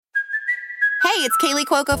Hey, it's Kaylee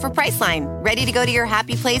Cuoco for Priceline. Ready to go to your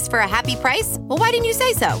happy place for a happy price? Well, why didn't you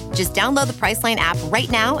say so? Just download the Priceline app right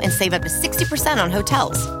now and save up to 60% on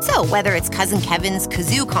hotels. So whether it's Cousin Kevin's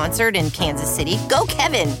Kazoo Concert in Kansas City, go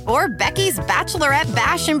Kevin, or Becky's Bachelorette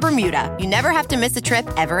Bash in Bermuda, you never have to miss a trip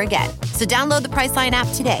ever again. So download the Priceline app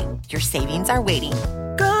today. Your savings are waiting.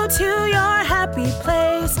 Go to your happy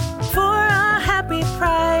place for a happy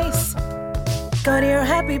price. Go to your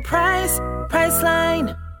happy price,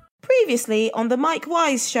 Priceline. Previously on the Mike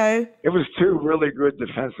Wise Show. It was two really good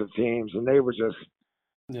defensive teams, and they were just,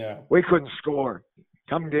 we couldn't score.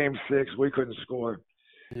 Come game 6, we couldn't score.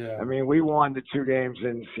 Yeah. I mean, we won the 2 games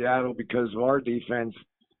in Seattle because our defense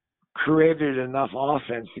created enough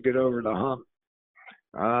offense to get over the hump.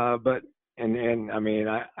 But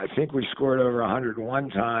I think we scored over 101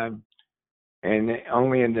 time, and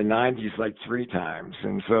only in the 90s like 3 times.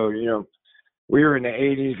 And so, we were in the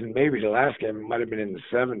 80s, and maybe the last game might have been in the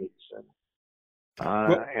 70s.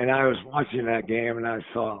 And I was watching that game, and I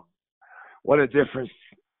saw what a difference,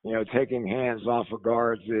 taking hands off of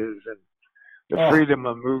guards is, and the freedom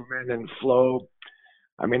of movement and flow.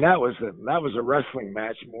 I mean, that was a wrestling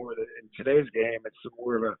match more than in today's game. It's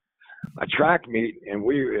more of a track meet, and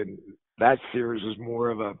that series was more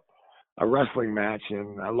of a wrestling match,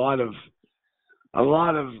 and a lot of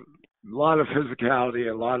physicality,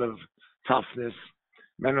 a lot of toughness,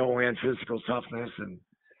 mental and physical toughness, and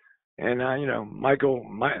Michael.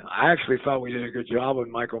 I actually thought we did a good job with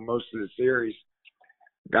Michael most of the series.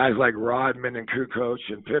 Guys like Rodman and Kukoc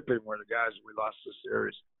and Pippen were the guys we lost the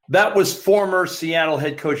series. That was former Seattle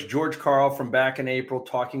head coach George Karl from back in April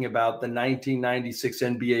talking about the 1996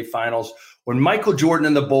 NBA Finals when Michael Jordan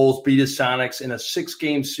and the Bulls beat his Sonics in a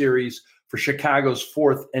 6-game series for Chicago's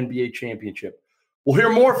 4th NBA championship. We'll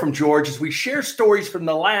hear more from George as we share stories from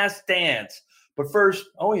The Last Dance. But first,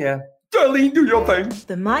 Darlene, do your thing.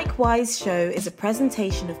 The Mike Wise Show is a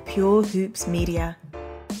presentation of Pure Hoops Media.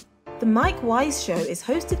 The Mike Wise Show is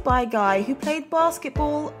hosted by a guy who played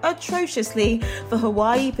basketball atrociously for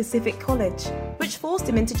Hawaii Pacific College, which forced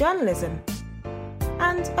him into journalism.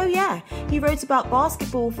 And, he wrote about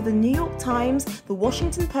basketball for the New York Times, the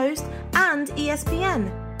Washington Post, and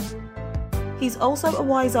ESPN. He's also a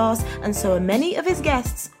wise ass, and so are many of his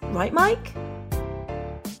guests. Right, Mike?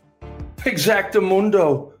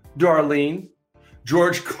 Exactamundo, Darlene.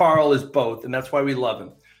 George Karl is both, and that's why we love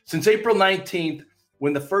him. Since April 19th,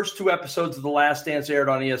 when the first 2 episodes of The Last Dance aired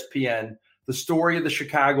on ESPN, the story of the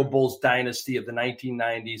Chicago Bulls dynasty of the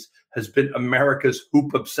 1990s has been America's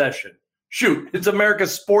hoop obsession. Shoot, it's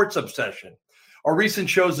America's sports obsession. Our recent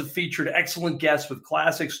shows have featured excellent guests with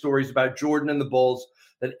classic stories about Jordan and the Bulls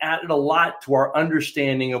that added a lot to our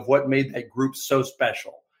understanding of what made that group so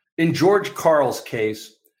special. In George Karl's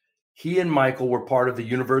case, he and Michael were part of the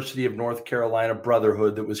University of North Carolina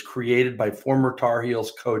Brotherhood that was created by former Tar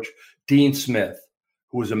Heels coach Dean Smith,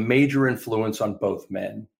 who was a major influence on both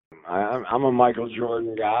men. I'm a Michael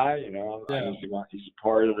Jordan guy. He's a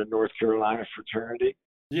part of the North Carolina fraternity.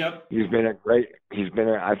 Yep. He's been a great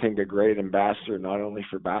ambassador, not only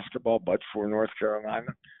for basketball, but for North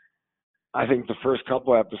Carolina. I think the first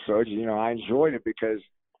couple episodes, I enjoyed it because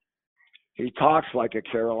he talks like a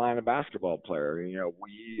Carolina basketball player. We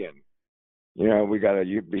got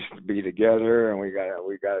to be together, and we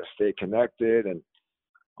got to stay connected, and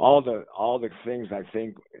all the things. I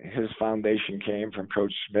think his foundation came from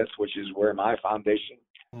Coach Smith, which is where my foundation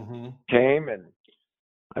came, and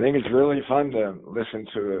I think it's really fun to listen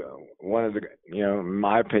to one of the, in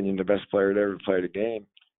my opinion, the best player to ever play the game.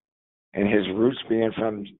 And his roots being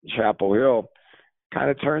from Chapel Hill kind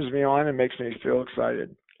of turns me on and makes me feel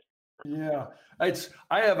excited. Yeah,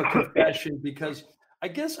 I have a confession because I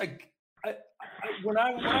guess when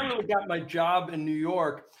I really got my job in New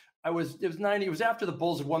York, it was after the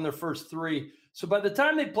Bulls had won their first 3. So by the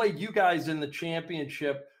time they played you guys in the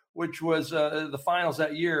championship, which was the finals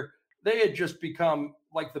that year, they had just become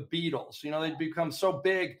like the Beatles. They'd become so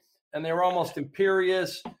big and they were almost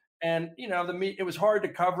imperious. And, it was hard to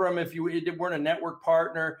cover them if you weren't a network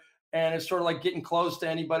partner. And it's sort of like getting close to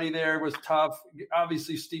anybody there was tough.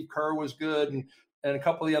 Obviously, Steve Kerr was good and a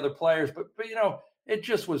couple of the other players. But it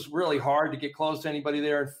just was really hard to get close to anybody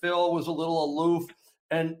there. And Phil was a little aloof.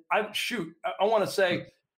 And I want to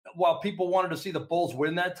say, while people wanted to see the Bulls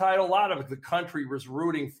win that title, a lot of the country was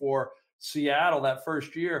rooting for Seattle that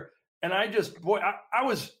first year. And I just,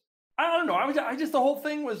 the whole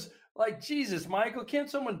thing was like, Jesus, Michael, can't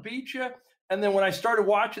someone beat you? And then when I started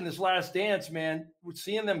watching this Last Dance, man,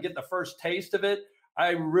 seeing them get the first taste of it,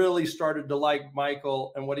 I really started to like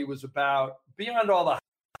Michael and what he was about. Beyond all the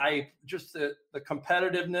hype, just the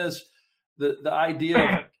competitiveness, the idea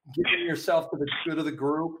of giving yourself to the good of the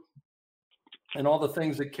group. and all the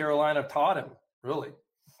things that Carolina taught him, really.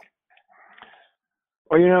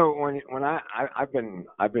 Well, when I've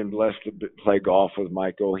been blessed to play golf with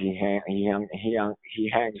Michael. He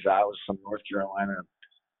hangs out with some North Carolina,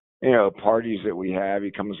 parties that we have.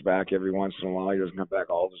 He comes back every once in a while. He doesn't come back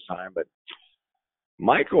all the time, but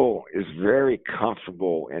Michael is very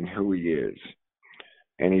comfortable in who he is,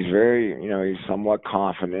 and he's he's somewhat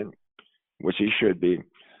confident, which he should be.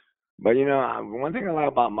 But one thing I like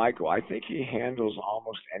about Michael, I think he handles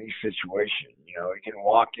almost any situation. He can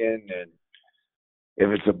walk in, and if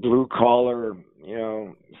it's a blue collar,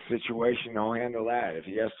 situation, he'll handle that. If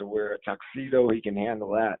he has to wear a tuxedo, he can handle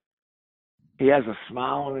that. He has a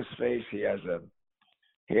smile on his face. He has a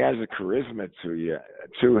charisma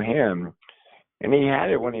to him, and he had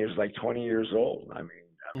it when he was like 20 years old. I mean,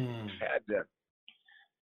 he's had that.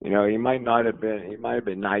 He might have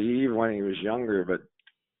been naive when he was younger, but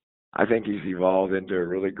I think he's evolved into a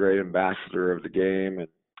really great ambassador of the game, and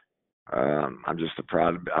I'm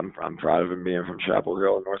proud of him being from Chapel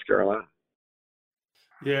Hill, North Carolina.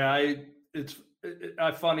 Yeah, it's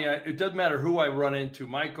funny. It doesn't matter who I run into,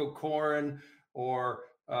 Michael Corrin or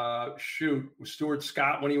Stuart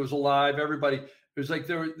Scott when he was alive. Everybody, it was like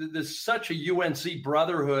there's such a UNC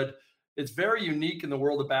brotherhood. It's very unique in the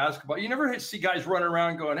world of basketball. You never see guys running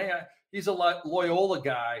around going, "Hey, he's a Loyola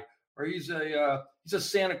guy," or he's a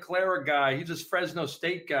Santa Clara guy. He's a Fresno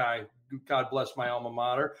State guy. God bless my alma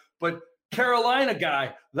mater. But Carolina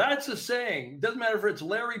guy, that's a saying. Doesn't matter if it's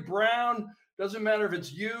Larry Brown. Doesn't matter if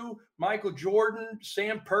it's you, Michael Jordan,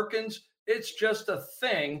 Sam Perkins. It's just a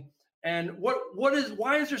thing. And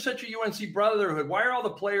why is there such a UNC brotherhood? Why are all the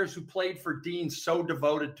players who played for Dean so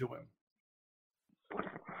devoted to him?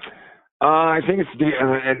 I think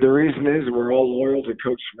and the reason is we're all loyal to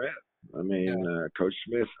Coach Smith. I mean, Coach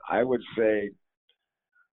Smith, I would say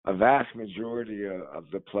a vast majority of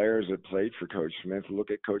the players that played for Coach Smith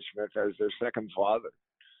look at Coach Smith as their second father.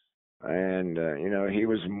 And, he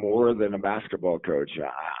was more than a basketball coach.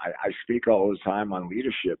 I speak all the time on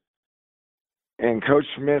leadership. And Coach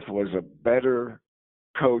Smith was a better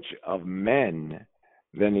coach of men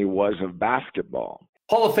than he was of basketball.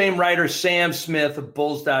 Hall of Fame writer Sam Smith of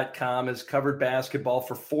Bulls.com has covered basketball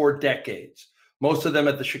for 4 decades, most of them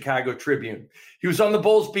at the Chicago Tribune. He was on the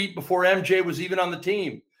Bulls beat before MJ was even on the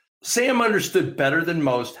team. Sam understood better than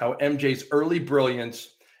most how MJ's early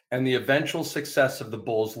brilliance and the eventual success of the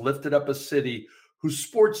Bulls lifted up a city whose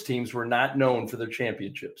sports teams were not known for their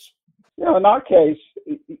championships. In our case,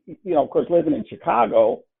 of course, living in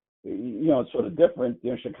Chicago, it's sort of different.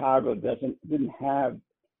 Chicago didn't have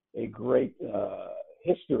a great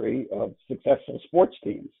history of successful sports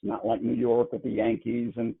teams, not like New York with the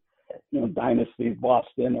Yankees and, dynasties,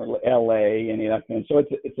 Boston or LA, any of that kind. So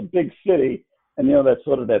it's a big city, and, that's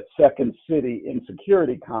sort of that second city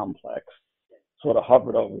insecurity complex sort of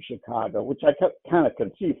hovered over Chicago, which I kind of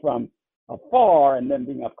could see from afar, and then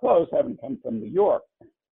being up close, having come from New York.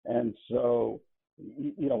 And so,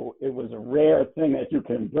 it was a rare thing that you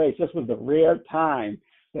can embrace. This was the rare time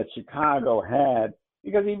that Chicago had,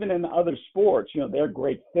 because even in other sports, they're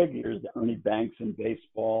great figures, Ernie Banks in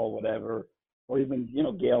baseball, whatever, or even,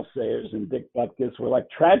 Gale Sayers and Dick Butkus were like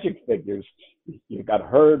tragic figures. You got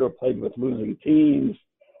hurt or played with losing teams.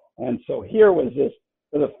 And so here was this,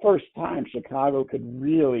 for the first time, Chicago could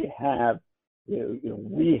really have,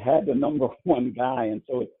 we had the number one guy. And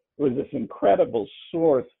so it was this incredible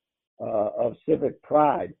source of civic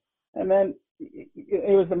pride. And then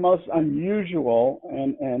it was the most unusual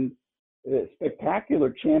and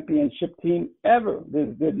spectacular championship team ever.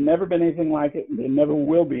 There's never been anything like it, and there never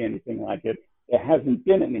will be anything like it. There hasn't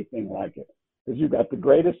been anything like it, because you've got the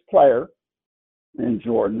greatest player in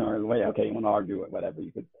Jordan, or you want to argue it, whatever.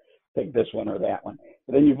 You could take this one or that one.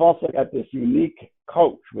 But then you've also got this unique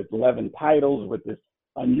coach with 11 titles, with this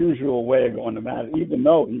unusual way of going about it, even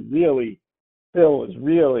though Phil is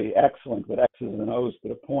really excellent with X's and O's to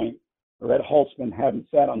the point. Red Holtzman hadn't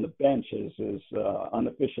sat on the bench as his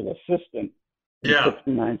unofficial assistant in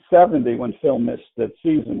 69-70 when Phil missed that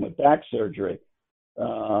season with back surgery.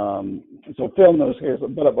 So Phil knows here,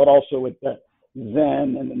 but also with the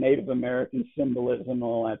Zen and the Native American symbolism and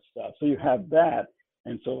all that stuff. So you have that.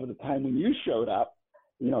 And so over the time when you showed up,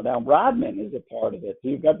 now Rodman is a part of it. So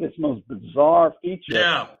you've got this most bizarre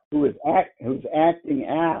feature who's acting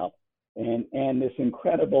out. And this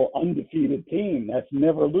incredible undefeated team that's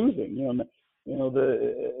never losing.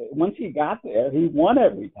 Once he got there, he won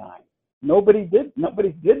every time. Nobody did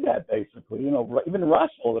that basically. Even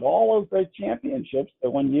Russell at all those great championships. The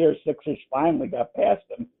one year Sixers finally got past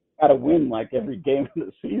him, got to win like every game of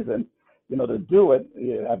the season. To do it,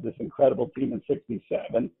 you have this incredible team in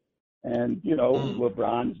 '67. And,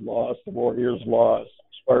 LeBron's lost, the Warriors lost,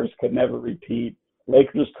 Spurs could never repeat,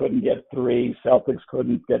 Lakers couldn't get 3, Celtics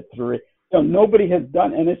couldn't get 3. Nobody has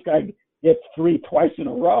done, and this guy gets 3 twice in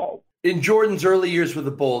a row. In Jordan's early years with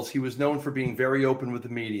the Bulls, he was known for being very open with the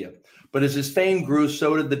media. But as his fame grew,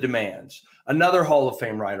 so did the demands. Another Hall of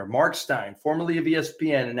Fame writer, Mark Stein, formerly of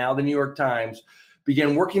ESPN and now the New York Times,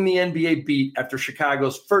 began working the NBA beat after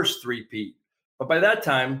Chicago's first three-peat. But by that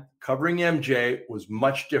time, covering MJ was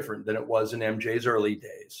much different than it was in MJ's early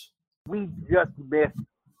days. We just missed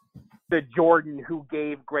the Jordan who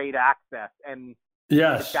gave great access, and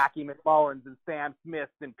yes, Jackie McMullins and Sam Smith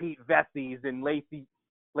and Pete Vessies and Lacey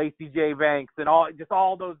J. Banks and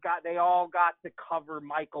all those guys. They all got to cover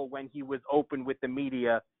Michael when he was open with the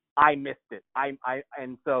media. I missed it.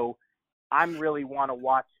 And so I'm really want to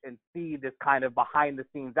watch and see this kind of behind the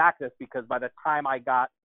scenes access, because by the time I got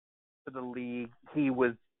to the league, it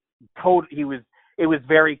was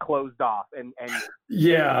very closed off, and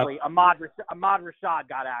yeah, Ahmad Rashad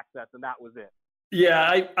got access, and that was it.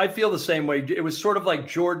 Yeah, I feel the same way. It was sort of like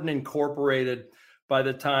Jordan Incorporated by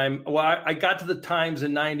the time. Well, I got to the Times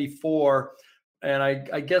in '94, and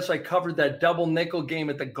I guess I covered that double nickel game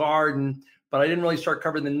at the Garden, but I didn't really start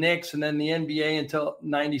covering the Knicks and then the NBA until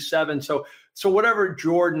 '97. So whatever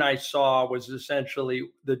Jordan I saw was essentially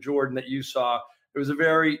the Jordan that you saw. It was a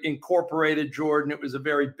very incorporated Jordan. It was a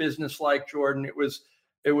very businesslike Jordan. It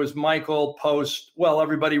was Michael post,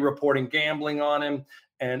 everybody reporting gambling on him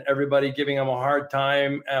and everybody giving him a hard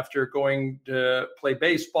time after going to play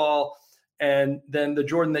baseball. And then the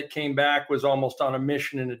Jordan that came back was almost on a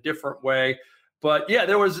mission in a different way. But yeah,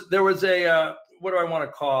 there was a what do I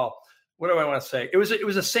want to say? It was a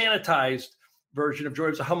sanitized version of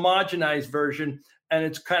Jordan. It was a homogenized version. And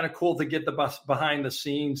it's kind of cool to get the behind the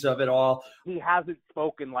scenes of it all. He hasn't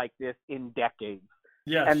spoken like this in decades.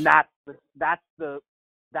 Yes. And that's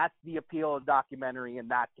the appeal of documentary, and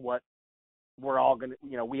that's what we're all going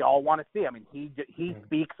to, we all want to see. I mean, he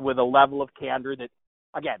speaks with a level of candor that,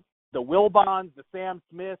 again, the Wilbons, the Sam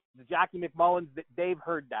Smiths, the Jackie McMullins, they've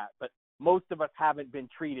heard that, but most of us haven't been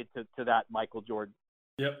treated to that Michael Jordan.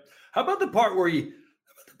 Yep. How about the part where he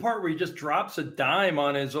just drops a dime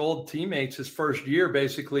on his old teammates his first year,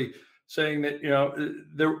 basically saying that,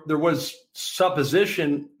 there was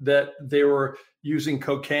supposition that they were using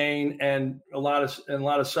cocaine and a lot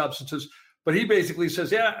of substances. But he basically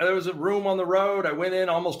says, yeah, there was a room on the road. I went in,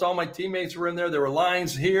 almost all my teammates were in there. There were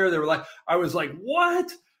lines here. I was like,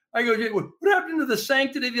 what? I go, what happened to the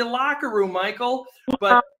sanctity of the locker room, Michael?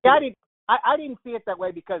 But I didn't see it that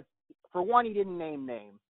way, because for one, he didn't name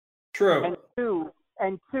names. True.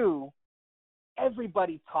 And two,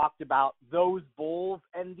 everybody talked about those Bulls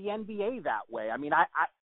and the NBA that way. I mean,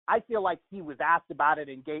 I feel like he was asked about it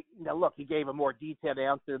and he gave a more detailed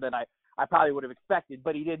answer than I probably would have expected,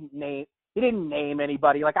 but he didn't name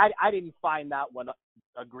anybody. Like I didn't find that one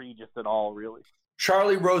egregious at all, really.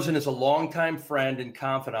 Charlie Rosen is a longtime friend and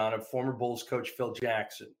confidant of former Bulls coach Phil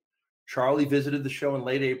Jackson. Charlie visited the show in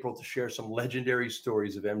late April to share some legendary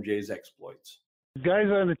stories of MJ's exploits. Guys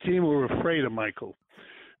on the team were afraid of Michael,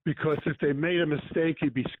 because if they made a mistake,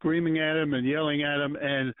 he'd be screaming at him and yelling at him.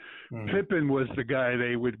 And Pippen was the guy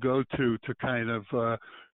they would go to kind of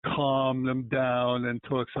calm them down and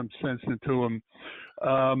talk some sense into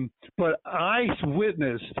them. But I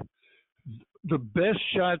witnessed the best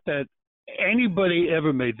shot that anybody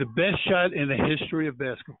ever made, the best shot in the history of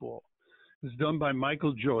basketball, was done by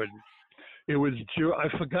Michael Jordan. It was,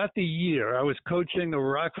 I forgot the year. I was coaching the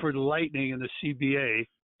Rockford Lightning in the CBA,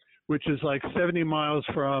 which is like 70 miles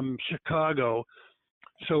from Chicago.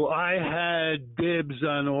 So I had dibs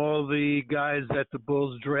on all the guys that the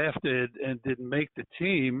Bulls drafted and didn't make the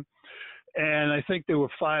team. And I think there were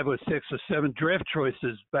 5 or 6 or 7 draft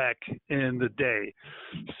choices back in the day.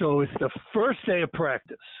 So it's the first day of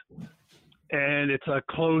practice. And it's a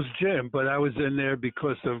closed gym, but I was in there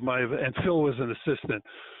because of and Phil was an assistant,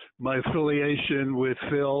 my affiliation with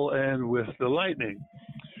Phil and with the Lightning.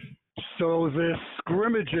 So this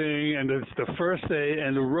scrimmaging, and it's the first day,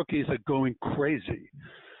 and the rookies are going crazy,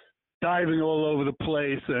 diving all over the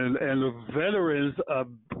place, and the veterans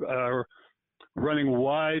are running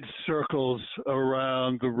wide circles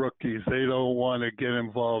around the rookies. They don't want to get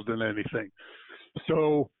involved in anything.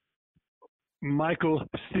 So Michael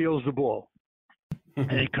steals the ball,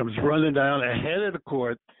 and he comes running down ahead of the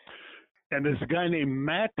court, and there's a guy named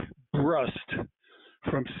Matt Brust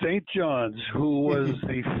from St. John's, who was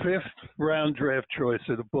the 5th round draft choice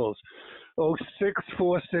of the Bulls.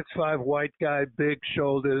 6'4", 6'5", white guy, big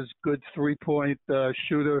shoulders, good three-point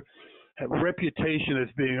shooter, had a reputation as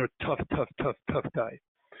being a tough guy.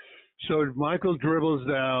 So Michael dribbles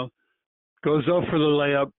down, goes up for the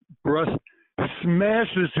layup. Brust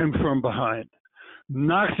smashes him from behind,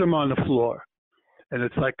 knocks him on the floor. And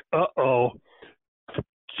it's like, uh-oh,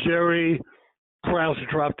 Jerry Krause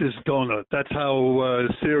dropped his donut. That's how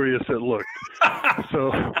serious it looked.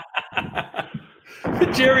 So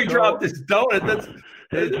Jerry dropped his donut.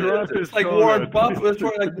 It's like Warren Buffett. That's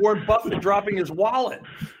like Warren Buffett dropping his wallet.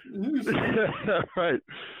 Right.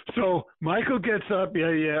 So Michael gets up.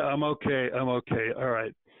 Yeah, I'm okay. All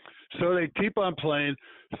right. So they keep on playing.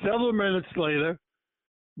 Several minutes later,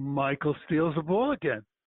 Michael steals the ball again.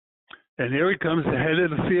 And here he comes ahead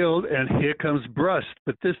of the field, and here comes Brust.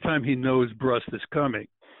 But this time he knows Brust is coming.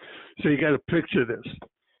 So you got to picture this.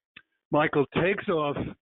 Michael takes off,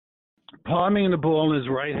 palming the ball in his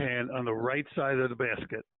right hand on the right side of the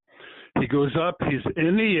basket. He goes up. He's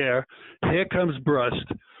in the air. Here comes Brust.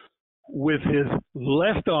 With his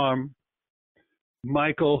left arm,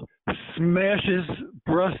 Michael smashes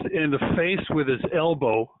Brust in the face with his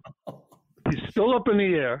elbow. He's still up in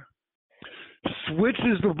the air,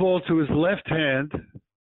 switches the ball to his left hand.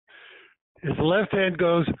 His left hand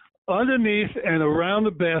goes underneath and around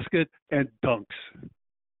the basket and dunks.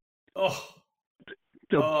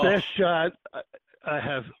 The best shot I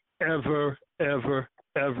have ever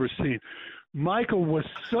seen. Michael was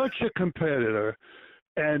such a competitor.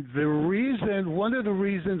 And one of the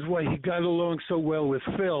reasons why he got along so well with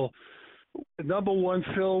Phil, number one,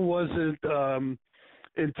 Phil wasn't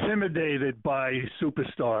intimidated by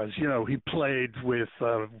superstars. You know, he played with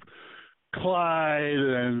Clyde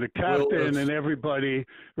and the captain and everybody.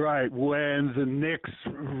 Right, when the Knicks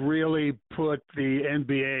really put the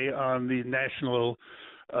NBA on the national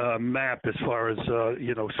map as far as,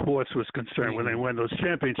 sports was concerned, when they won those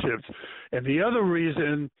championships. And the other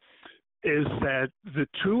reason is that the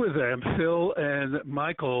two of them, Phil and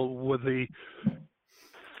Michael, were the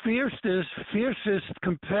fiercest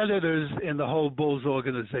competitors in the whole Bulls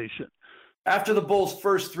organization. After the Bulls'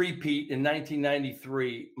 first three-peat in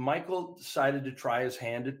 1993, Michael decided to try his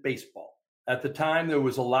hand at baseball. At the time, there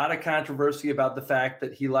was a lot of controversy about the fact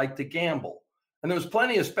that he liked to gamble. And there was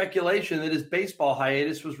plenty of speculation that his baseball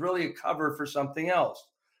hiatus was really a cover for something else,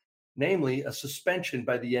 namely a suspension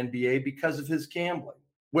by the NBA because of his gambling.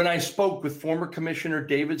 When I spoke with former Commissioner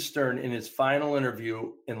David Stern in his final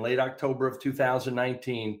interview in late October of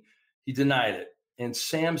 2019, he denied it. And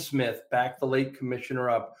Sam Smith backed the late commissioner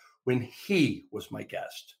up when he was my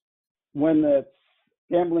guest. When the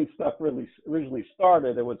gambling stuff really originally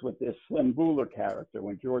started, it was with this Slim Buller character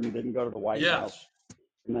when Jordan didn't go to the White House.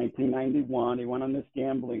 In 1991, he went on this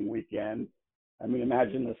gambling weekend. I mean,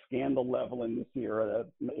 imagine the scandal level in this era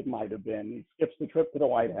that it might have been. He skips the trip to the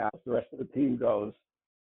White House. The rest of the team goes.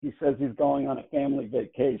 He says he's going on a family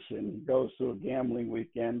vacation. He goes to a gambling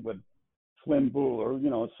weekend with Slim Buller.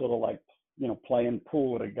 It's sort of like, playing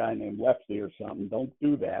pool with a guy named Lefty or something. Don't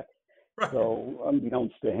do that. Right. So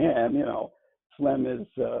unbeknownst to him, Slim is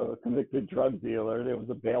a convicted drug dealer. There was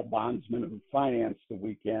a bail bondsman who financed the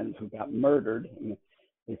weekend who got murdered. And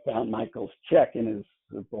they found Michael's check in his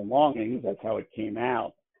belongings. That's how it came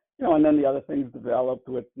out. And then the other things developed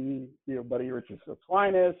with the Buddy Richard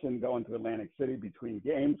Aquinas and going to Atlantic City between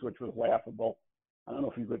games, which was laughable. I don't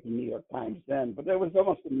know if you read the New York Times then, but there was the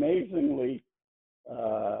most amazingly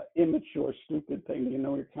immature, stupid thing the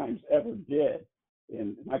New York Times ever did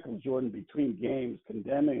in Michael Jordan between games,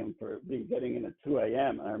 condemning him for getting in at 2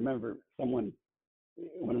 a.m. And I remember one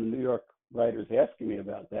of the New York writers asking me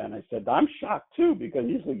about that, and I said, I'm shocked too, because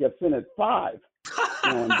he usually gets in at 5,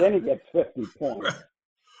 and then he gets 50 points.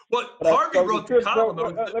 Well, Harvey wrote the column.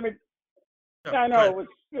 I know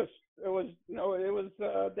it was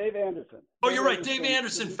Dave Anderson. Oh, you're right. Dave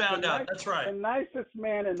Anderson found out. That's right. The nicest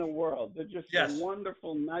man in the world. They're just the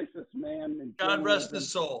wonderful, nicest man. And God rest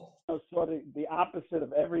his soul. Sort of the opposite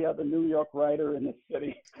of every other New York writer in the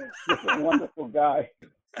city. Just a wonderful guy.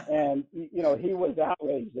 And he was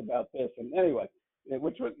outraged about this. And anyway,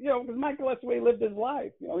 which was because Michael, that's the way he lived his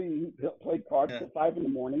life. He played cards till 5 in the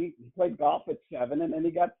morning. He played golf at 7, and then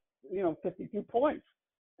he got 52 points.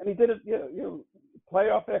 And he did it,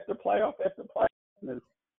 playoff after playoff after playoff. And it's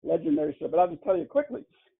legendary stuff. But I'll just tell you quickly.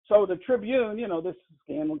 So the Tribune, this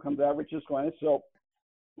scandal comes out, Richard Aquinas, so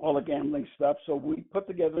all the gambling stuff. So we put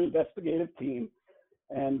together an investigative team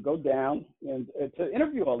and go down and to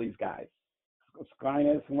interview all these guys.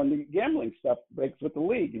 Aquinas, when the gambling stuff breaks with the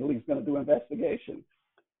league he's going to do investigation.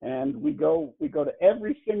 And we go to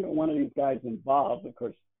every single one of these guys involved, of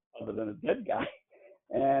course, other than a dead guy.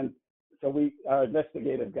 And so our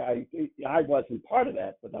investigative guy, I wasn't part of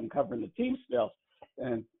that, but I'm covering the team still.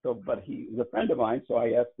 And so, but he's a friend of mine, so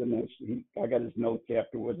I asked him, I got his notes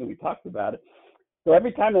afterwards, and we talked about it. So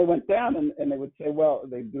every time they went down and they would say, well,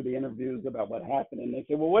 they'd do the interviews about what happened. And they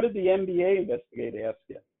say, well, what did the NBA investigator ask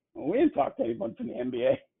you? Well, we didn't talk to anyone from the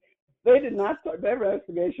NBA. They did not talk, their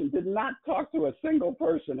investigation did not talk to a single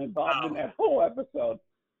person involved in that whole episode.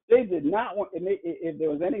 They did not want, if there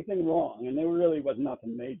was anything wrong, and there really was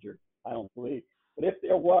nothing major, I don't believe, but if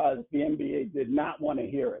there was, the NBA did not want to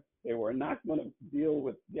hear it. They were not going to deal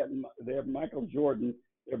with getting their Michael Jordan,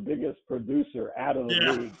 their biggest producer, out of the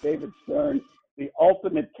league. David Stern, the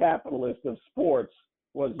ultimate capitalist of sports,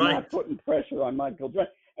 was not putting pressure on Michael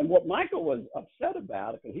Jordan. And what Michael was upset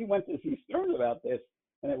about, because he went to see Stern about this,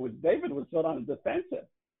 and it was David was sort of on the defensive.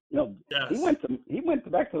 You know, he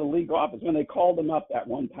went back to the league office when they called him up that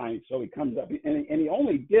one time. So he comes up, and he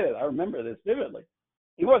only did it. I remember this vividly.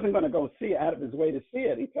 He wasn't going to go see it out of his way to see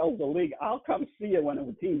it. He tells the league, "I'll come see you when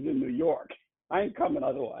the team's in New York. I ain't coming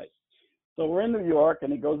otherwise." So we're in New York,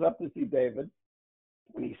 and he goes up to see David,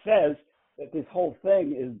 and he says that this whole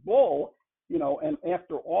thing is bull. You know, and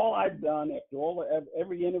after all I've done, after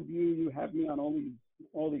every interview you have me on all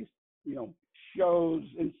these, you know, shows,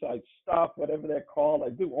 inside stuff, whatever they're called, I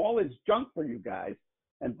do all this junk for you guys,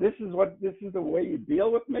 and this is the way you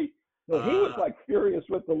deal with me. So he was like furious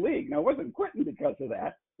with the league. Now, I wasn't quitting because of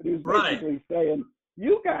that, but he was basically saying,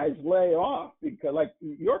 you guys lay off, because like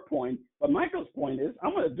your point, but Michael's point is,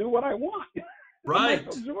 I'm going to do what I want. Right.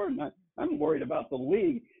 Michael Jordan, I'm worried about the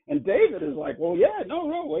league. And David is like, well, yeah,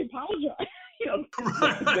 no, we apologize. You know,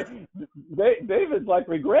 David's like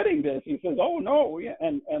regretting this. He says, oh no, yeah.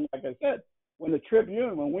 And like I said, when the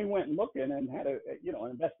Tribune, when we went looking and had an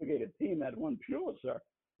investigative team that won Pulitzer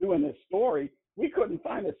doing this story, we couldn't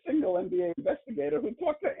find a single NBA investigator who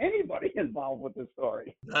talked to anybody involved with the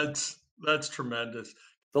story. That's tremendous.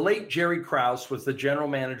 The late Jerry Krause was the general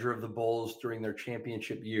manager of the Bulls during their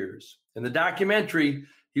championship years. In the documentary,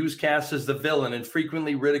 he was cast as the villain and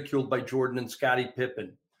frequently ridiculed by Jordan and Scottie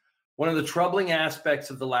Pippen. One of the troubling aspects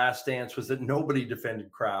of The Last Dance was that nobody defended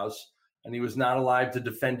Krause, and he was not alive to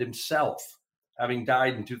defend himself, having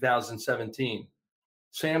died in 2017.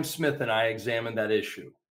 Sam Smith and I examined that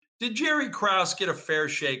issue. Did Jerry Krause get a fair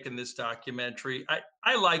shake in this documentary?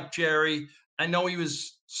 I like Jerry. I know he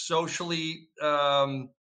was socially,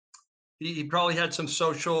 he probably had some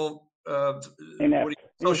social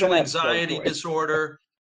anxiety disorder.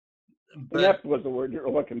 Inept was the word you're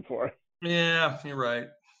looking for. Yeah, you're right.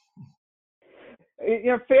 You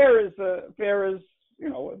know, fair is you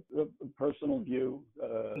know, a personal view.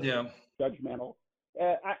 Judgmental.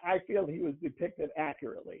 I feel he was depicted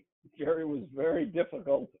accurately. Jerry was very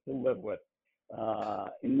difficult to live with.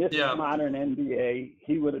 In this modern NBA,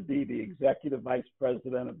 he would be the executive vice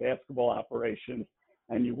president of basketball operations,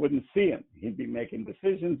 and you wouldn't see him. He'd be making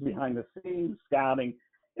decisions behind the scenes, scouting.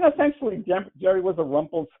 You know, essentially, Jerry was a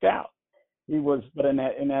rumpled scout. He was, but in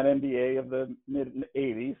that NBA of the mid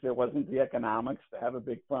 '80s, there wasn't the economics to have a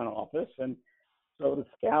big front office, and so the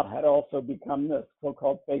scout had also become the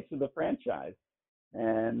so-called face of the franchise.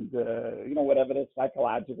 And, you know, whatever the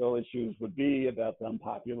psychological issues would be about the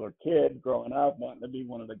unpopular kid growing up, wanting to be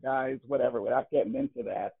one of the guys, whatever, without getting into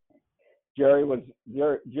that, Jerry was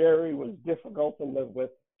difficult to live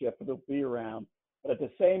with, difficult to be around. But at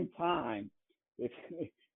the same time, if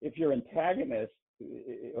your antagonist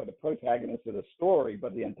or the protagonist of the story,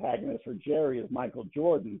 but the antagonist for Jerry is Michael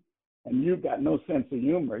Jordan, and you've got no sense of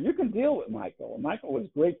humor, you can deal with Michael. And Michael was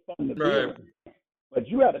great fun to deal with. But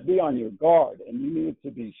you had to be on your guard, and you needed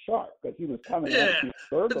to be sharp, because he was coming at you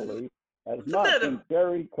verbally as much, and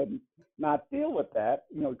Jerry could not deal with that.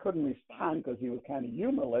 You know, he couldn't respond because he was kind of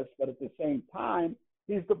humorless, but at the same time,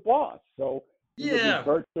 he's the boss. So he would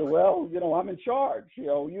revert to, well, you know, I'm in charge. You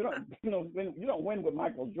know, you don't win with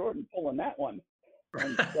Michael Jordan pulling that one,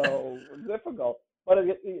 and so difficult. But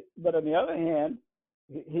on the other hand,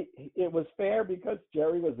 it was fair because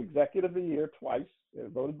Jerry was executive of the year twice,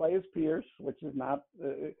 voted by his peers, which is not,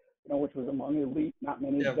 which was among elite. Not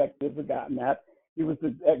many executives have gotten that. He was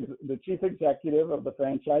the chief executive of the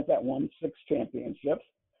franchise that won 6 championships.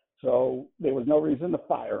 So there was no reason to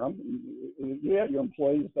fire him. Yeah, your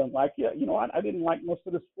employees don't like you. You know, I didn't like most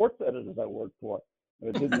of the sports editors I worked for.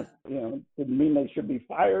 It didn't, didn't mean they should be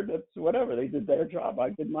fired. It's whatever. They did their job. I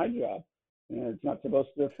did my job. And it's not supposed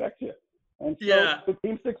to affect you. And so the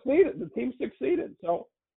team succeeded. So,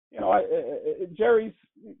 Jerry's,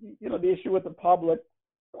 the issue with the public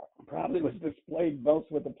probably was displayed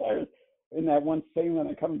most with the players in that one scene when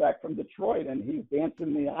I come back from Detroit and he's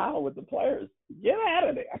dancing the aisle with the players. Get out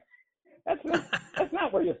of there. That's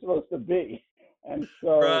not where you're supposed to be. And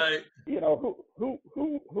so, who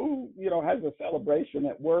has a celebration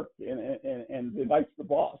at work and invites the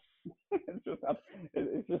boss?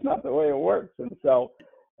 It's just not the way it works. And so,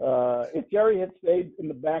 If Jerry had stayed in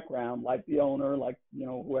the background, like the owner, like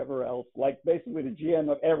whoever else, like basically the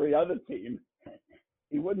GM of every other team,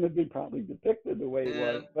 he wouldn't have been probably depicted the way he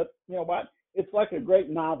was. But you know what? It's like a great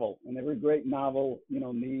novel, and every great novel,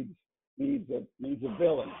 needs a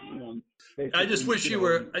villain. I just wish you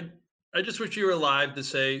were. I just wish you were alive to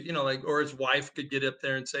say, or his wife could get up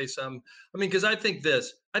there and say something. I mean, because I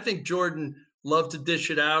think Jordan loved to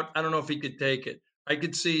dish it out. I don't know if he could take it. I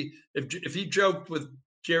could see if he joked with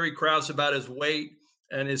Jerry Krause about his weight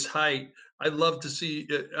and his height. I'd love to see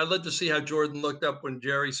how Jordan looked up when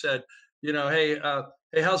Jerry said, hey,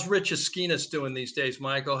 how's Rich Esquinas doing these days,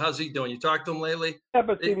 Michael? How's he doing? You talked to him lately? Yeah,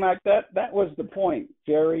 but see, Mike, that was the point.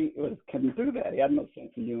 Jerry couldn't do that. He had no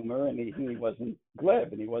sense of humor, and he wasn't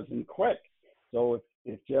glib, and he wasn't quick. So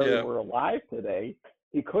if Jerry were alive today,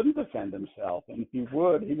 he couldn't defend himself, and if he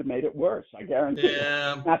would, he'd have made it worse. I guarantee.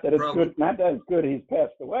 Yeah, you. Not that it's good. Not that it's good. He's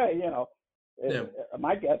passed away.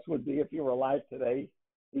 My guess would be if he were alive today,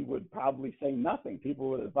 he would probably say nothing. People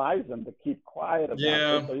would advise him to keep quiet about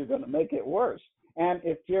it, so you're going to make it worse. And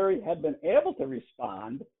if Jerry had been able to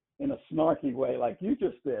respond in a snarky way like you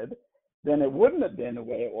just did, then it wouldn't have been the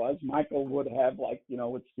way it was. Michael would have,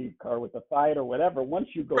 with Steve Kerr with the fight or whatever. Once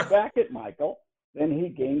you go back at Michael, then he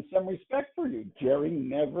gained some respect for you. Jerry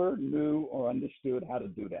never knew or understood how to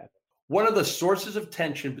do that. One of the sources of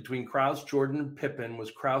tension between Krause, Jordan, and Pippen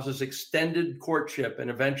was Krause's extended courtship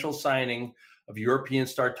and eventual signing of European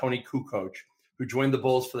star Tony Kukoc, who joined the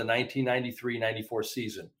Bulls for the 1993-94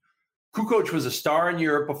 season. Kukoc was a star in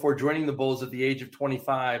Europe before joining the Bulls at the age of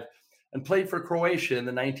 25 and played for Croatia in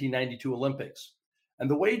the 1992 Olympics. And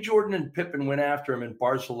the way Jordan and Pippen went after him in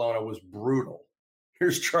Barcelona was brutal.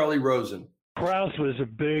 Here's Charlie Rosen. Krause was a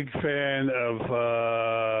big fan of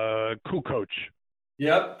Kukoc.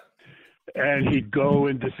 Yep. And he'd go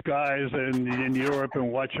in disguise in Europe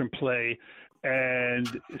and watch him play,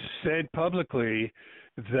 and said publicly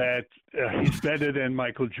that he's better than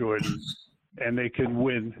Michael Jordan, and they can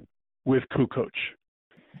win with Kukoc.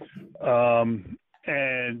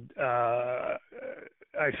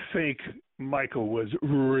 I think Michael was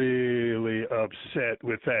really upset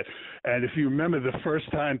with that. And if you remember the first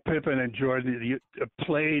time Pippen and Jordan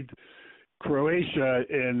played Croatia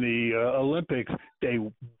in the Olympics, they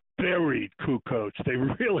buried Kukoc. They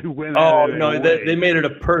really went out of their way. They made it a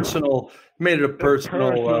personal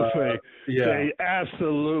thing. Yeah. They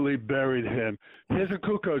absolutely buried him. Here's a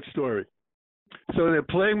Kukoc story. So they're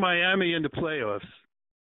playing Miami in the playoffs.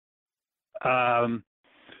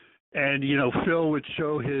 And Phil would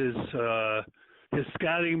show his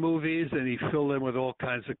scouting movies, and he filled them with all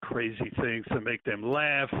kinds of crazy things to make them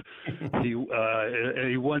laugh. He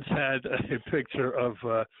once had a picture of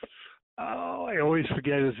I always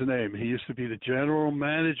forget his name. He used to be the general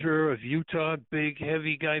manager of Utah, big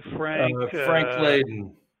heavy guy, Frank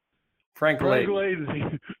Layden. Frank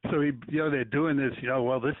Layden. So they're doing this.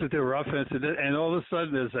 This is their offense, and all of a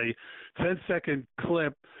sudden there's a 10-second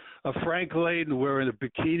clip of Frank Layden wearing a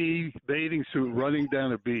bikini bathing suit running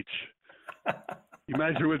down a beach.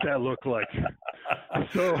 Imagine what that looked like.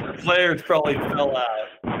 So players probably fell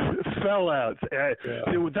out.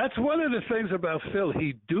 That's one of the things about Phil.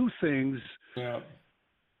 He'd do things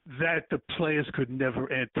that the players could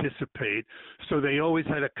never anticipate, so they always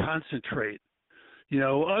had to concentrate.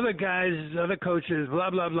 Other guys, other coaches, blah,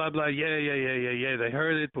 blah, blah, blah, yeah. They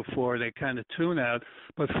heard it before. They kind of tune out.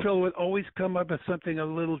 But Phil would always come up with something a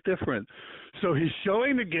little different. So he's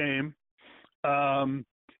showing the game,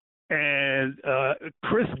 and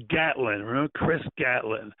Chris Gatlin. Remember Chris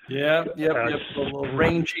Gatlin? Yep. A little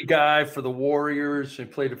rangy guy for the Warriors. He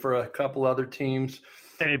played for a couple other teams.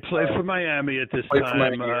 And he played for Miami at this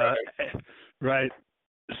time. Right.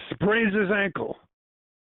 Sprains his ankle.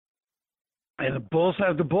 And the Bulls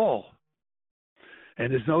have the ball.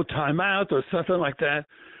 And there's no timeout or something like that.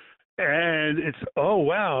 And it's, oh,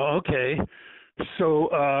 wow, okay. So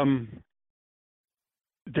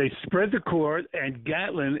they spread the court, and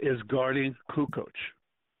Gatlin is guarding Kukoc.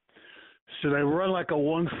 So they run like a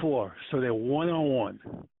 1-4. So they're one-on-one.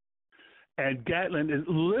 And Gatlin is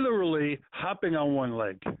literally hopping on one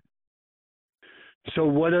leg. So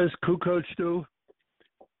what does Kukoc do?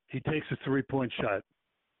 He takes a three-point shot.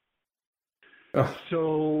 Oh.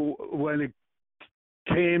 So when it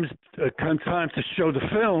came time to show the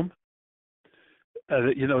film,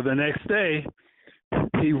 the next day,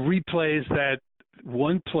 he replays that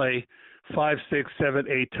one play 5, 6, 7,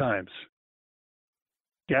 8 times.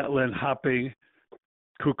 Gatlin hopping,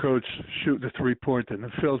 Kukoc shooting the three-point, and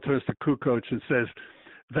then Phil turns to Kukoc and says,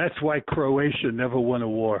 "That's why Croatia never won a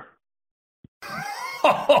war."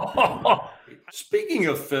 Speaking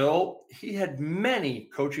of Phil, he had many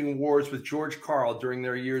coaching wars with George Karl during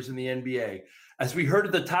their years in the NBA. As we heard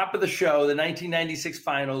at the top of the show, the 1996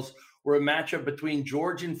 finals were a matchup between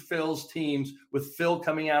George and Phil's teams, with Phil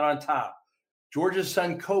coming out on top. George's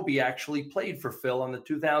son Kobe actually played for Phil on the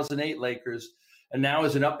 2008 Lakers and now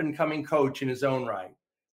is an up-and-coming coach in his own right.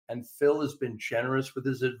 And Phil has been generous with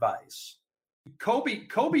his advice.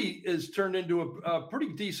 Kobe has turned into a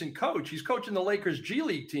pretty decent coach. He's coaching the Lakers G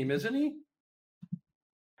League team, isn't he?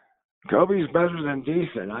 Kobe's better than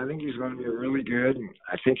decent. I think he's going to be really good.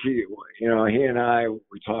 I think he and I,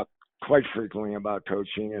 we talk quite frequently about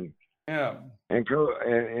coaching, and yeah. And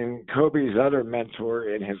Kobe's other mentor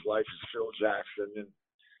in his life is Phil Jackson. And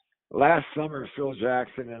last summer, Phil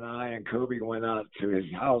Jackson and I and Kobe went out to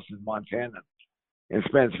his house in Montana and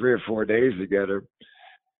spent 3 or 4 days together.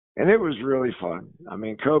 And it was really fun. I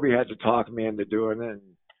mean, Kobe had to talk me into doing it.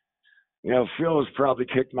 And, Phil has probably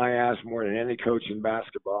kicked my ass more than any coach in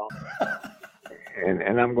basketball.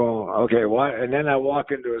 and I'm going, okay, what? And then I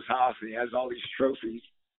walk into his house and he has all these trophies.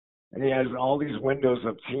 And he has all these windows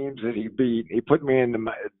of teams that he beat. He put me in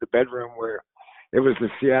the bedroom where it was the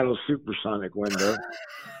Seattle Supersonic window.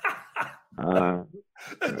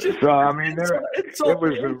 So, I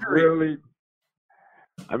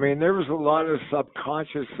mean, there was a lot of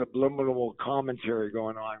subconscious, subliminal commentary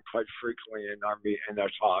going on quite frequently in our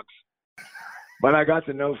talks. But I got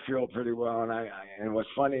to know Phil pretty well, and what's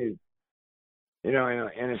funny, in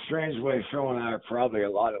a strange way, Phil and I are probably a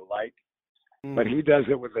lot alike. But he does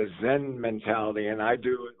it with a Zen mentality, and I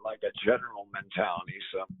do it like a general mentality.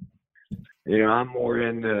 So, I'm more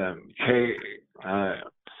into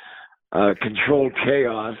controlled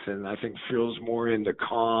chaos, and I think Phil's more into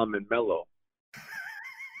calm and mellow.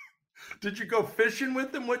 Did you go fishing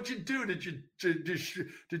with him? What'd you do?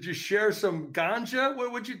 Did you share some ganja?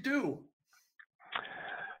 What would you do?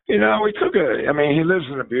 We took he lives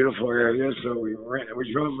in a beautiful area, so we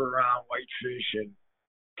drove around Whitefish and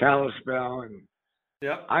Kalispell, and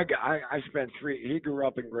yep. I spent he grew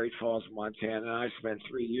up in Great Falls, Montana, and I spent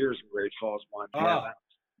 3 years in Great Falls, Montana.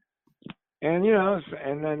 And,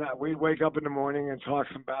 and then we'd wake up in the morning and talk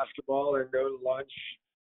some basketball and go to lunch.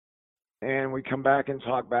 And we come back and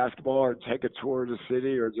talk basketball or take a tour of the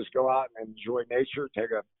city or just go out and enjoy nature.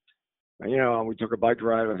 We took a bike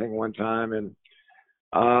ride, I think, one time. And,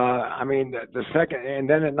 the second, and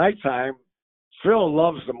then at nighttime, Phil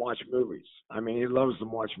loves to watch movies. He loves to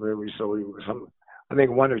watch movies. So I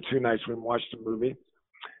think 1 or 2 nights we watched a movie.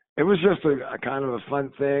 It was just a kind of a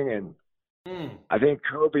fun thing. And I think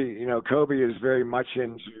Kobe is very much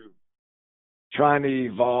into trying to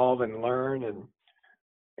evolve and learn.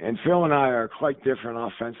 And Phil and I are quite different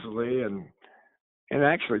offensively and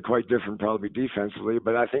actually quite different probably defensively.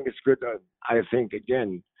 But I think it's good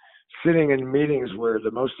again, sitting in meetings where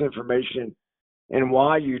the most information and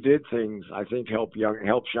why you did things, I think helps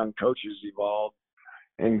young coaches evolve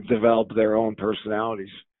and develop their own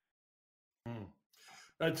personalities.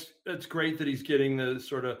 That's great that he's getting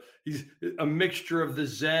he's a mixture of the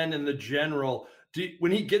Zen and the general.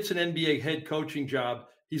 When he gets an NBA head coaching job,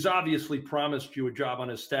 he's obviously promised you a job on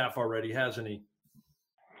his staff already, hasn't he?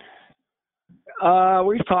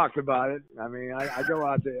 We've talked about it. I go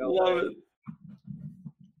out to LA. Love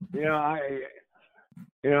it.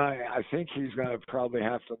 I think he's going to probably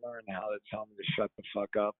have to learn how to tell me to shut the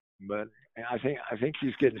fuck up. But I think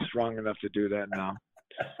he's getting strong enough to do that now.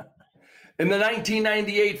 In the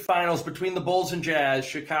 1998 finals between the Bulls and Jazz,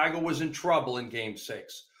 Chicago was in trouble in Game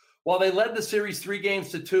 6. While they led the series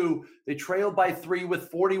 3-2, they trailed by 3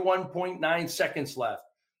 with 41.9 seconds left.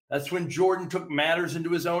 That's when Jordan took matters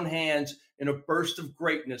into his own hands in a burst of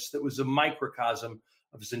greatness that was a microcosm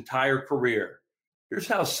of his entire career. Here's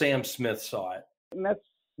how Sam Smith saw it. And that's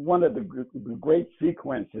one of the great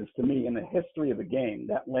sequences to me in the history of the game,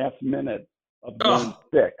 that last minute of Game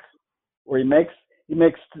 6, where he makes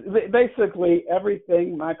basically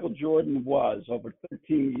everything Michael Jordan was over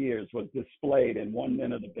 13 years was displayed in 1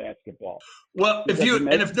 minute of basketball. Well, you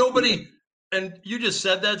just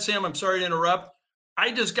said that, Sam, I'm sorry to interrupt.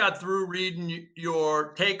 I just got through reading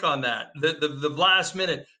your take on that. The last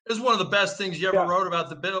minute is one of the best things you ever wrote about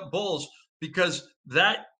the Bulls, because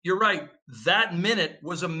you're right. That minute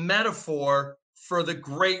was a metaphor for the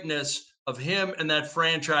greatness of him and that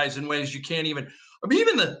franchise in ways you can't even.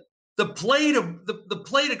 Even the play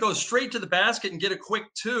to go straight to the basket and get a quick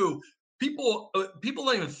 2. People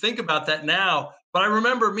don't even think about that now. But I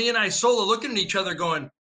remember me and Isola looking at each other going,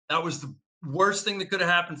 that was the worst thing that could have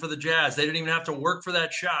happened for the Jazz. They didn't even have to work for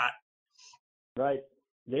that shot. Right.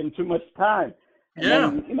 Gave him too much time. And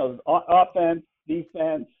then, offense,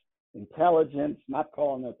 defense, intelligence, not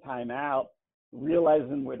calling a timeout.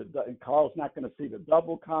 realizing where Carl's not going to see the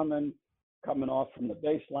double coming off from the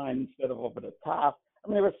baseline instead of over the top. I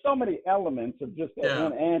mean, there were so many elements of just that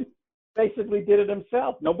one, and basically did it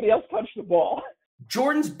himself. Nobody else touched the ball.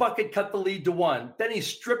 Jordan's bucket cut the lead to 1. Then he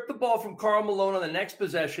stripped the ball from Karl Malone on the next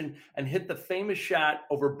possession and hit the famous shot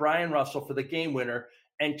over Brian Russell for the game winner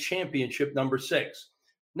and championship number 6.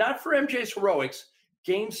 Not for MJ's heroics,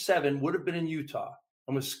 Game 7 would have been in Utah.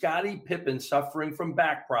 And with Scottie Pippen suffering from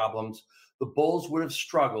back problems, the Bulls would have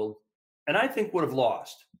struggled and I think would have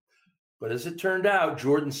lost. But as it turned out,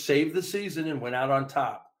 Jordan saved the season and went out on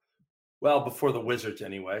top. Well, before the Wizards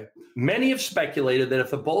anyway. Many have speculated that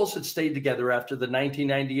if the Bulls had stayed together after the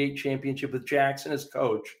 1998 championship with Jackson as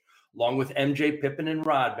coach, along with MJ, Pippen, and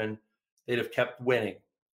Rodman, they'd have kept winning.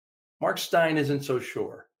 Mark Stein isn't so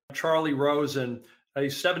sure. Charlie Rosen,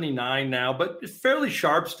 he's 79 now, but fairly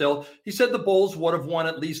sharp still. He said the Bulls would have won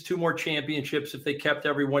at least 2 more championships if they kept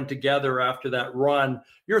everyone together after that run.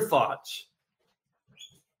 Your thoughts?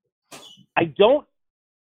 I don't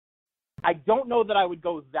know that I would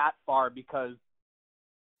go that far, because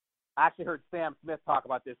I actually heard Sam Smith talk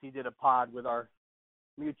about this. He did a pod with our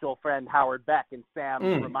mutual friend Howard Beck, and Sam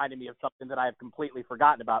reminded me of something that I have completely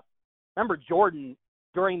forgotten about. Remember Jordan,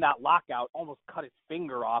 during that lockout, almost cut his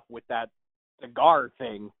finger off with that cigar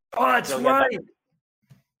thing. Oh, that's right.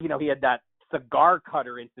 He had that cigar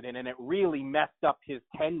cutter incident, and it really messed up his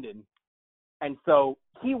tendon. And so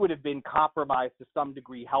he would have been compromised to some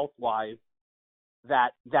degree health-wise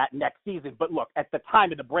that next season. But look, at the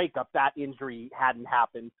time of the breakup, that injury hadn't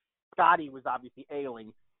happened. Scottie was obviously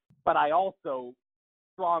ailing. But I also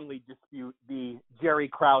strongly dispute the Jerry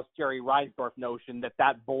Krause, Jerry Reinsdorf notion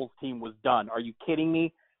that Bulls team was done. Are you kidding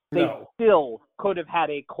me? They still could have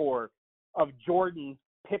had a core of Jordan,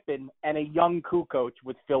 Pippen, and a young Kukoc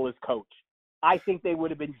with Phil as coach. I think they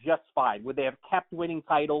would have been just fine. Would they have kept winning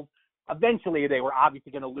titles? Eventually, they were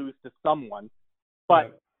obviously going to lose to someone.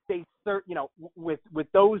 But they, with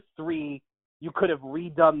those 3, you could have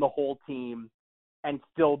redone the whole team and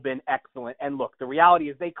still been excellent. And look, the reality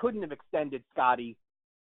is they couldn't have extended Scottie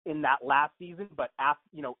in that last season, but after,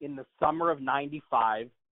 in the summer of '95,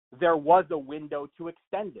 there was a window to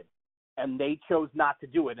extend it, and they chose not to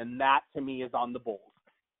do it. And that, to me, is on the Bulls.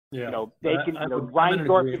 Yeah.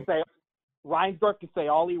 Reinsdorf can say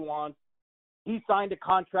all he wants. He signed a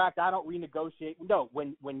contract. I don't renegotiate. No,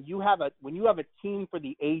 when you have a team for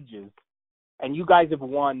the ages, and you guys have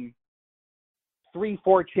won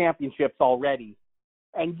 3-4 championships already,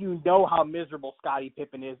 and you know how miserable Scottie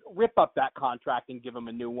Pippen is, rip up that contract and give him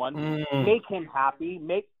a new one. Make him happy.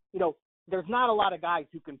 There's not a lot of guys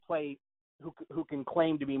who can play, who can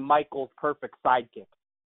claim to be Michael's perfect sidekick.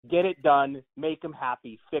 Get it done. Make him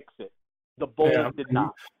happy. Fix it. The Bulls did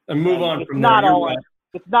not. And move on from there.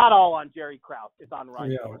 It's not all on Jerry Krause. It's on Reinsdorf.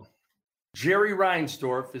 Yeah. Jerry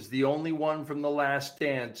Reinsdorf is the only one from The Last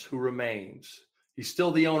Dance who remains. He's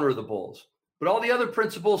still the owner of the Bulls. But all the other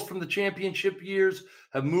principals from the championship years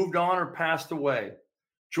have moved on or passed away.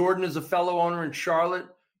 Jordan is a fellow owner in Charlotte.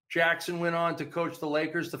 Jackson went on to coach the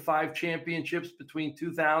Lakers to 5 championships between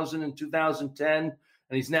 2000 and 2010, and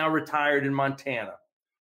he's now retired in Montana.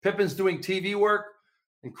 Pippen's doing TV work,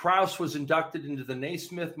 and Krause was inducted into the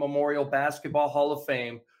Naismith Memorial Basketball Hall of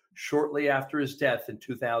Fame shortly after his death in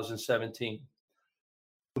 2017.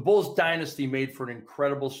 The Bulls dynasty made for an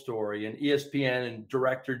incredible story, and ESPN and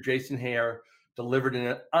director Jason Hare delivered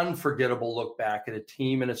an unforgettable look back at a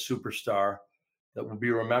team and a superstar that will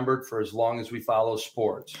be remembered for as long as we follow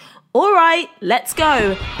sports. All right, let's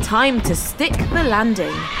go. Time to stick the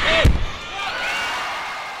landing.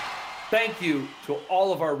 Thank you to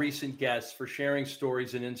all of our recent guests for sharing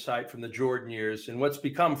stories and insight from the Jordan years and what's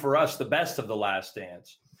become for us the best of The Last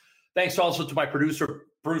Dance. Thanks also to my producer,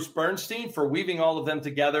 Bruce Bernstein, for weaving all of them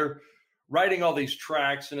together, writing all these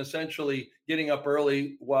tracks, and essentially getting up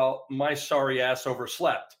early while my sorry ass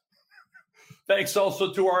overslept. Thanks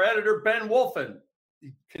also to our editor, Ben Wolfen.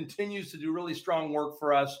 He continues to do really strong work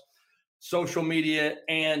for us, social media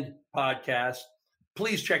and podcast.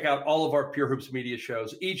 Please check out all of our Pure Hoops media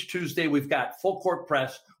shows. Each Tuesday, we've got Full Court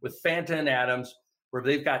Press with Fanta and Adams, where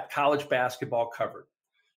they've got college basketball covered.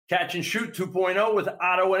 Catch and Shoot 2.0 with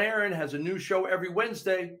Otto and Aaron has a new show every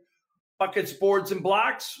Wednesday. Buckets, Boards, and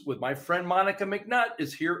Blocks with my friend Monica McNutt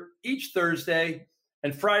is here each Thursday.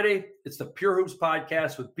 And Friday, it's the Pure Hoops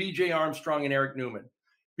podcast with BJ Armstrong and Eric Newman.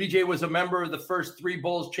 BJ was a member of the first 3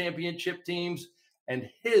 Bulls championship teams, and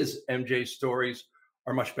his MJ stories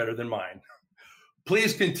are much better than mine.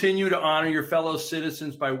 Please continue to honor your fellow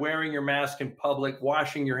citizens by wearing your mask in public,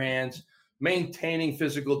 washing your hands, maintaining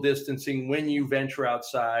physical distancing when you venture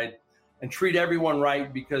outside, and treat everyone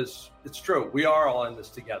right, because it's true. We are all in this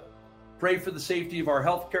together. Pray for the safety of our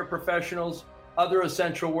healthcare professionals, other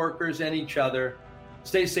essential workers, and each other.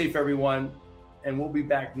 Stay safe, everyone. And we'll be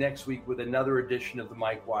back next week with another edition of The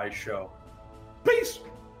Mike Wise Show. Peace!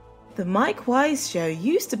 The Mike Wise Show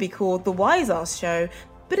used to be called The Wise Ass Show,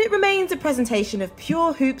 but it remains a presentation of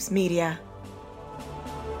Pure Hoops Media.